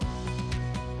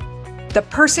The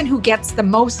person who gets the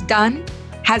most done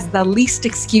has the least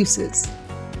excuses.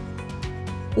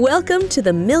 Welcome to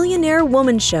the Millionaire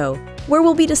Woman Show, where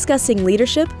we'll be discussing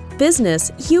leadership, business,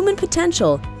 human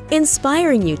potential,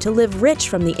 inspiring you to live rich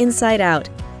from the inside out.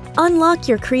 Unlock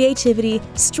your creativity,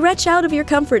 stretch out of your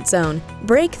comfort zone,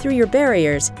 break through your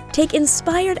barriers, take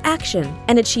inspired action,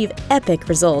 and achieve epic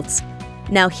results.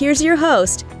 Now here's your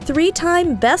host,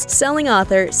 3-time best-selling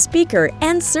author, speaker,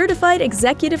 and certified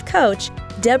executive coach,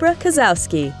 Deborah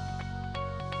Kozowski.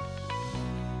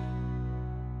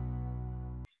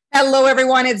 Hello,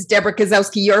 everyone. It's Deborah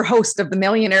Kozowski, your host of the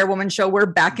Millionaire Woman Show. We're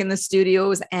back in the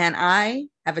studios, and I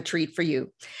have a treat for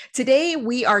you. Today,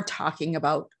 we are talking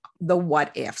about the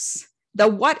what ifs. The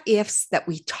what ifs that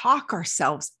we talk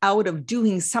ourselves out of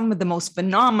doing some of the most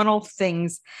phenomenal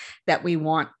things that we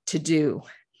want to do.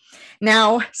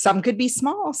 Now, some could be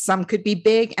small, some could be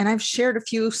big, and I've shared a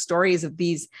few stories of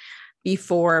these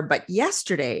before, but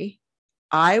yesterday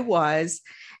I was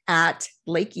at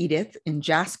Lake Edith in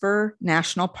Jasper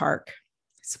National Park.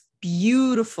 It's a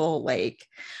beautiful lake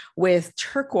with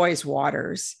turquoise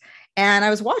waters. And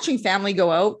I was watching family go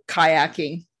out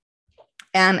kayaking.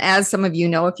 And as some of you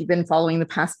know, if you've been following the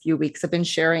past few weeks, I've been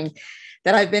sharing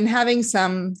that I've been having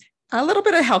a little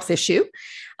bit of health issue,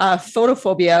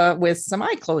 photophobia with some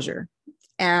eye closure.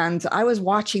 And I was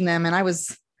watching them, and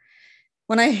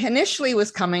when I initially was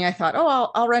coming, I thought,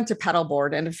 I'll rent a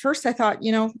paddleboard. And at first I thought,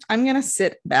 I'm going to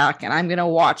sit back and I'm going to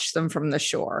watch them from the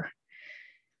shore.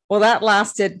 Well, that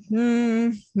lasted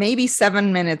maybe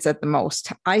 7 minutes at the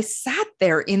most. I sat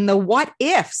there in the what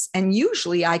ifs, and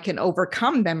usually I can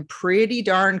overcome them pretty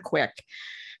darn quick.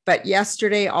 But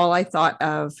yesterday, all I thought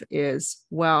of is,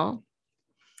 well,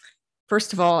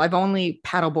 first of all, I've only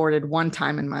paddleboarded one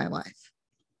time in my life.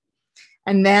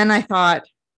 And then I thought,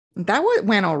 that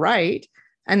went all right.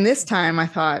 And this time I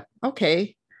thought,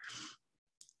 okay,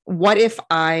 what if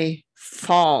I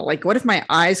fall? Like, what if my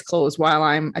eyes close while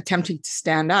I'm attempting to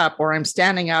stand up, or I'm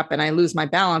standing up and I lose my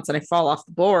balance and I fall off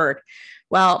the board?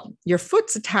 Well, your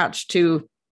foot's attached to,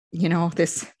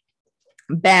 this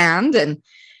band, and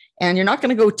you're not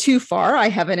going to go too far. I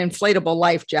have an inflatable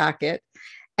life jacket,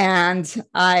 and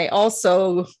I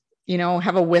also,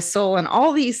 have a whistle and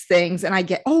all these things.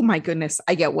 And oh my goodness,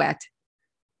 I get wet.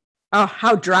 Oh,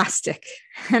 how drastic.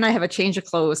 And I have a change of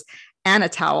clothes and a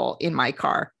towel in my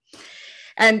car.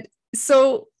 And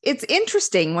so it's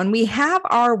interesting when we have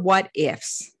our what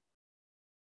ifs,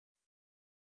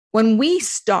 when we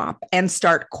stop and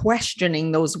start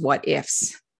questioning those what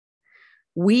ifs,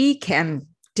 we can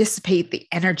dissipate the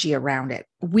energy around it.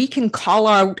 We can call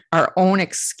out our own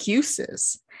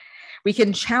excuses. We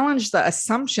can challenge the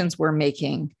assumptions we're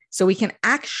making so we can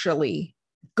actually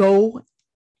go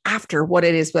after what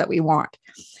it is that we want.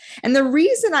 And the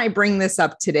reason I bring this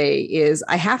up today is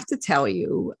I have to tell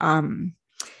you,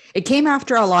 it came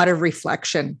after a lot of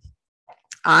reflection.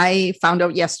 I found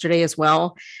out yesterday as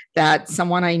well that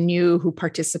someone I knew who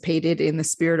participated in the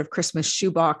Spirit of Christmas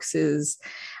shoeboxes,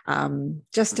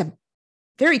 just a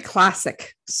very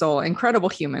classic soul, incredible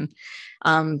human,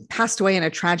 passed away in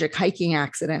a tragic hiking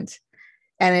accident.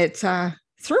 And it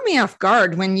threw me off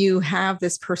guard when you have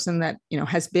this person that,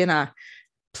 has been a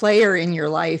player in your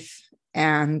life.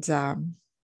 And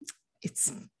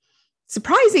it's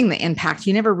surprising the impact.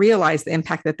 You never realize the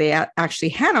impact that they actually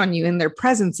had on you in their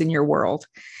presence in your world.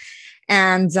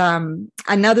 And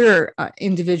another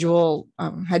individual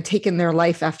had taken their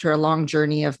life after a long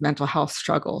journey of mental health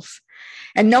struggles.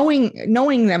 And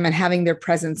knowing them and having their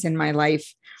presence in my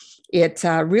life, it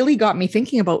really got me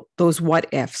thinking about those what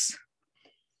ifs.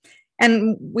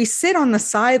 And we sit on the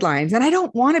sidelines, and I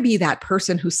don't want to be that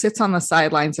person who sits on the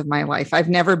sidelines of my life. I've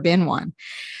never been one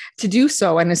to do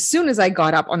so. And as soon as I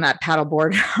got up on that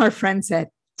paddleboard, our friend said,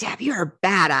 "Deb, you're a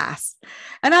badass."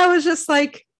 And I was just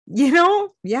like,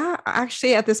 yeah,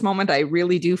 actually at this moment, I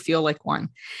really do feel like one.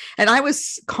 And I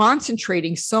was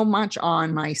concentrating so much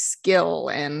on my skill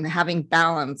and having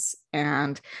balance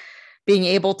and being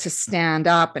able to stand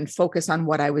up and focus on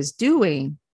what I was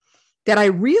doing, that I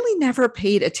really never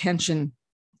paid attention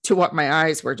to what my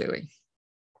eyes were doing.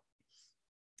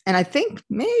 And I think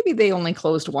maybe they only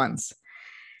closed once.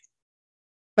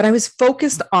 But I was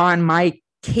focused on my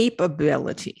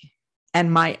capability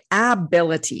and my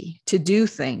ability to do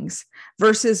things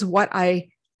versus what I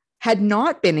had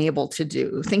not been able to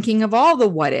do, thinking of all the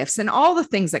what ifs and all the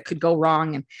things that could go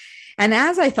wrong. And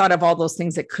as I thought of all those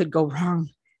things that could go wrong,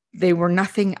 they were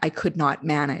nothing I could not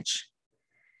manage.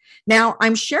 Now,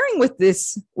 I'm sharing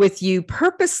with you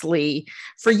purposely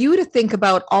for you to think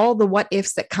about all the what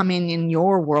ifs that come in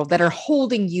your world that are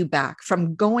holding you back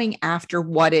from going after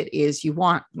what it is you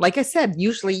want. Like I said,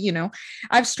 usually,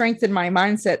 I've strengthened my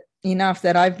mindset enough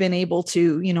that I've been able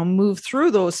to, move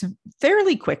through those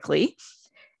fairly quickly.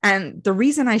 And the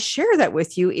reason I share that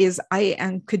with you is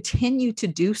I continue to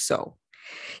do so.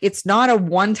 It's not a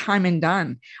one time and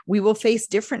done. We will face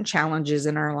different challenges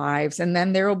in our lives. And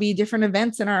then there will be different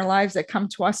events in our lives that come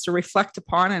to us to reflect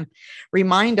upon and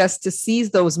remind us to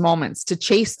seize those moments, to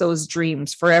chase those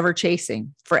dreams, forever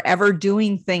chasing, forever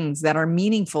doing things that are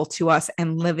meaningful to us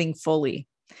and living fully.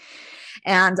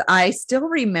 And I still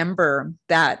remember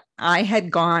that I had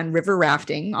gone river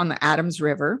rafting on the Adams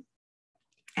River.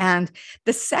 And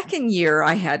the second year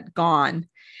I had gone,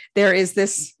 there is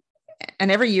this,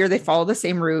 and every year they follow the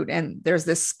same route. And there's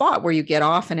this spot where you get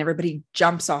off and everybody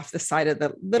jumps off the side of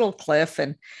the little cliff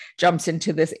and jumps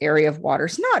into this area of water.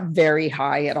 It's not very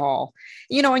high at all,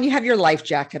 and you have your life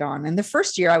jacket on. And the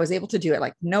first year I was able to do it,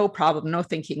 like no problem, no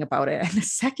thinking about it. And the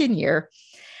second year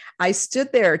I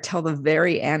stood there till the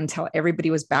very end, till everybody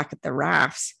was back at the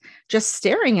rafts, just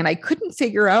staring. And I couldn't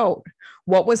figure out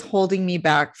what was holding me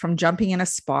back from jumping in a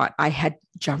spot I had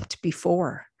jumped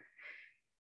before.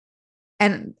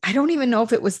 And I don't even know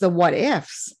if it was the what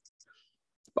ifs.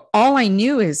 But all I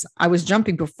knew is I was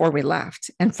jumping before we left.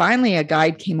 And finally, a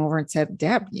guide came over and said,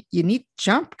 Deb, you need to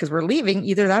jump because we're leaving.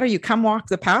 Either that or you come walk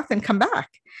the path and come back.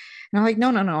 And I'm like,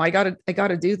 no, I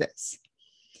gotta do this.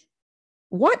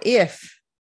 What if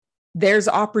there's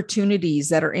opportunities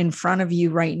that are in front of you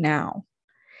right now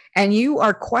and you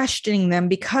are questioning them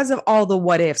because of all the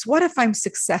what ifs? What if I'm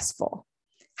successful?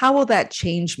 How will that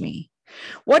change me?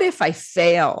 What if I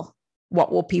fail?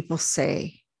 What will people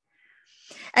say?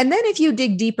 And then if you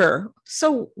dig deeper,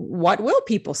 so what will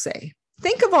people say?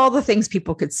 Think of all the things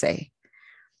people could say.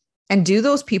 And do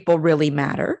those people really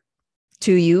matter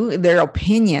to you? Their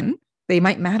opinion, they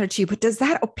might matter to you, but does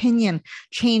that opinion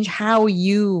change how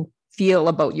you feel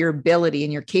about your ability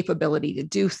and your capability to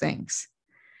do things?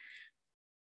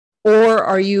 Or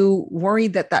are you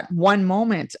worried that one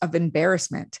moment of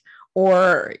embarrassment,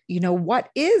 or, what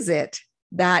is it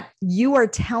that you are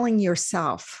telling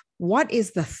yourself? What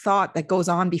is the thought that goes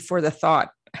on before the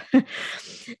thought?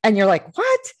 And you're like,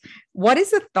 what? What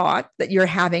is the thought that you're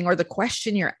having, or the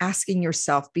question you're asking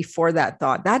yourself before that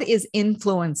thought? That is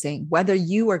influencing whether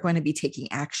you are going to be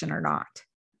taking action or not.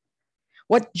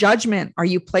 What judgment are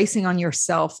you placing on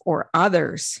yourself or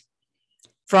others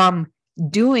from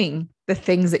doing the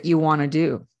things that you want to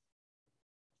do?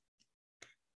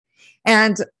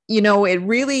 And, it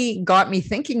really got me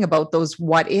thinking about those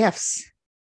what ifs.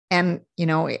 And,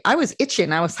 I was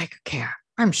itching. I was like, okay,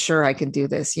 I'm sure I can do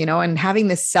this, and having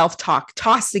this self-talk,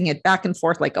 tossing it back and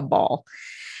forth like a ball.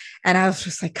 And I was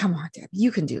just like, come on, Deb,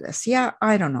 you can do this. Yeah,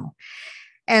 I don't know.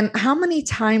 And how many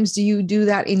times do you do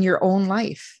that in your own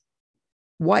life?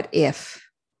 What if?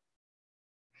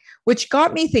 Which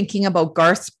got me thinking about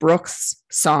Garth Brooks'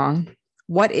 song,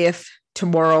 What If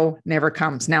Tomorrow Never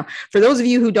Comes. Now, for those of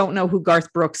you who don't know who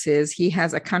Garth Brooks is, he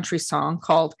has a country song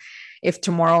called If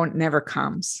Tomorrow Never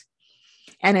Comes.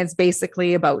 And it's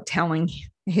basically about telling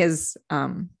his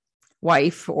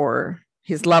wife or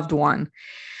his loved one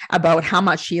about how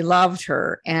much he loved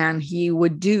her. And he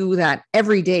would do that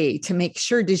every day to make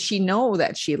sure, did she know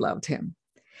that she loved him?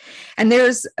 And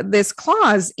there's this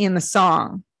clause in the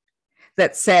song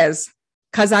that says,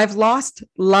 "'Cause I've lost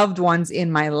loved ones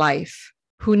in my life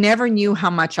who never knew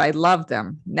how much I loved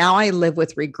them. Now I live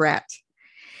with regret.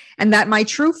 And that my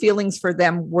true feelings for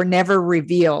them were never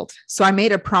revealed. So I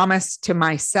made a promise to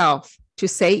myself to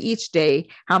say each day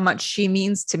how much she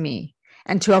means to me,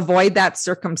 and to avoid that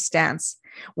circumstance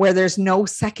where there's no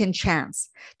second chance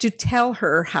to tell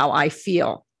her how I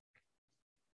feel."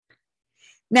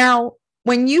 Now,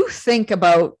 when you think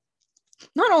about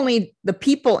not only the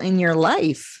people in your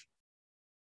life,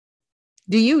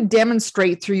 do you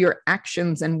demonstrate through your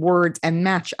actions and words and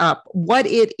match up what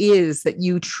it is that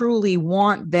you truly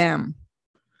want them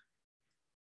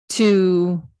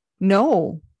to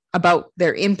know about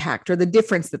their impact or the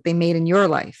difference that they made in your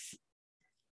life?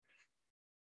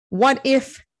 What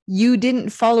if you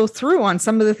didn't follow through on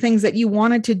some of the things that you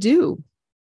wanted to do?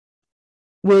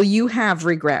 Will you have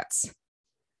regrets?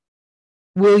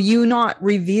 Will you not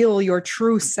reveal your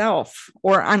true self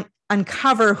or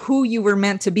uncover who you were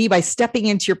meant to be by stepping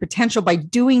into your potential, by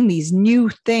doing these new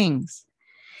things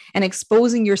and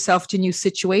exposing yourself to new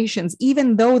situations,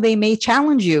 even though they may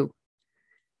challenge you?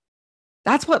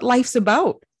 That's what life's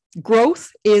about.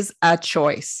 Growth is a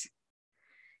choice.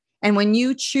 And when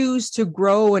you choose to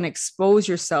grow and expose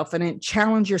yourself and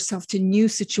challenge yourself to new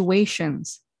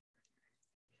situations,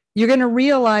 You're going to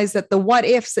realize that the what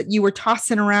ifs that you were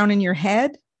tossing around in your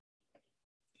head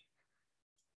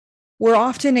were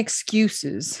often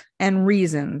excuses and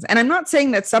reasons. And I'm not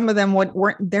saying that some of them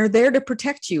weren't, they're there to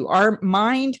protect you. Our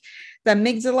mind, the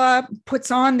amygdala,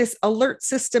 puts on this alert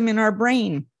system in our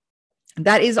brain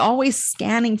that is always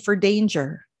scanning for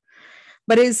danger.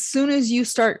 But as soon as you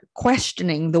start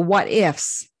questioning the what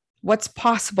ifs, what's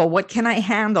possible, what can I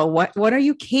handle, what are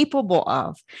you capable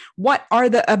of, what are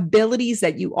the abilities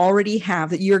that you already have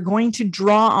that you're going to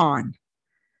draw on?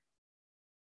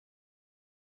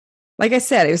 Like I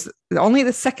said, it was only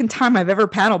the second time I've ever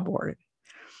paddleboarded,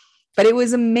 but it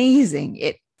was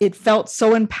amazing. It felt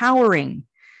so empowering,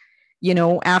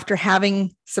 after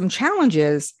having some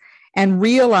challenges and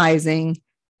realizing,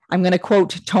 I'm going to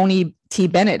quote Tony T.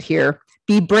 Bennett here,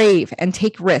 be brave and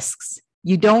take risks.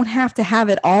 You don't have to have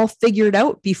it all figured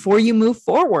out before you move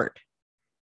forward.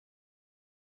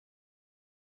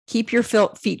 Keep your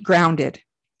feet grounded.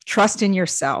 Trust in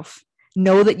yourself.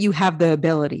 Know that you have the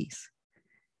abilities.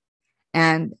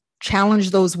 And challenge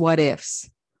those what ifs.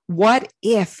 What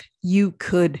if you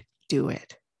could do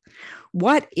it?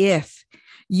 What if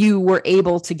you were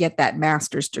able to get that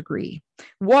master's degree?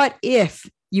 What if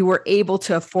you were able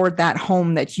to afford that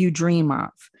home that you dream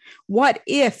of? What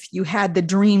if you had the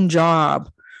dream job?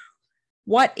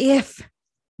 What if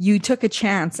you took a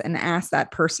chance and asked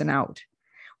that person out?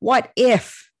 What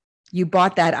if you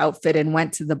bought that outfit and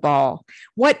went to the ball?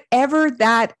 Whatever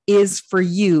that is for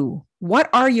you, what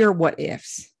are your what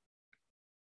ifs?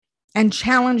 And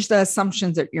challenge the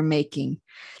assumptions that you're making.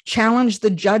 Challenge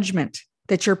the judgment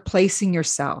that you're placing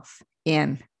yourself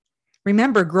in.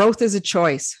 Remember, growth is a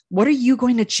choice. What are you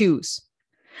going to choose?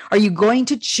 Are you going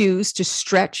to choose to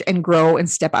stretch and grow and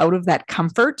step out of that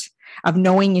comfort of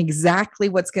knowing exactly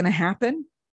what's going to happen?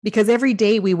 Because every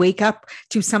day we wake up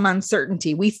to some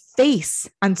uncertainty. We face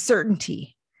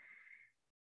uncertainty.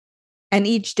 And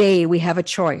each day we have a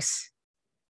choice.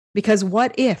 Because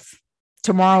what if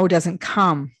tomorrow doesn't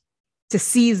come to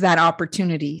seize that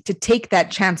opportunity, to take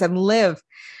that chance and live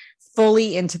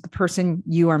fully into the person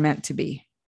you are meant to be?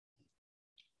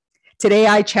 Today,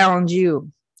 I challenge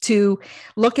you to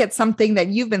look at something that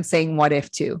you've been saying what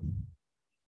if to,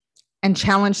 and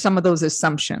challenge some of those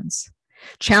assumptions.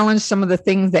 Challenge some of the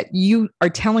things that you are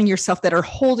telling yourself that are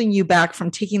holding you back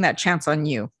from taking that chance on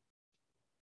you.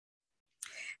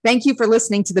 Thank you for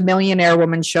listening to the Millionaire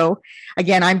Woman Show.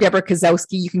 Again, I'm Deborah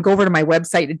Kozowski. You can go over to my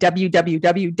website at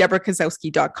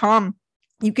www.deborahkozowski.com.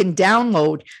 You can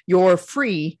download your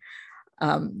free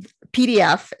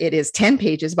PDF. It is 10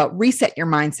 pages about reset your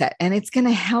mindset, and it's going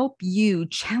to help you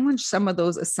challenge some of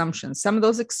those assumptions, some of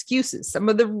those excuses, some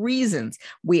of the reasons.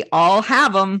 We all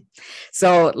have them.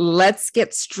 So let's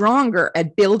get stronger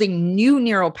at building new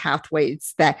neural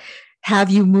pathways that have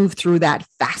you move through that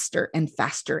faster and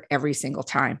faster every single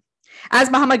time. As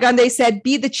Mahatma Gandhi said,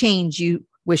 be the change you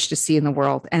wish to see in the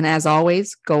world. And as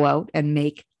always, go out and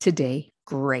make today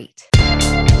great.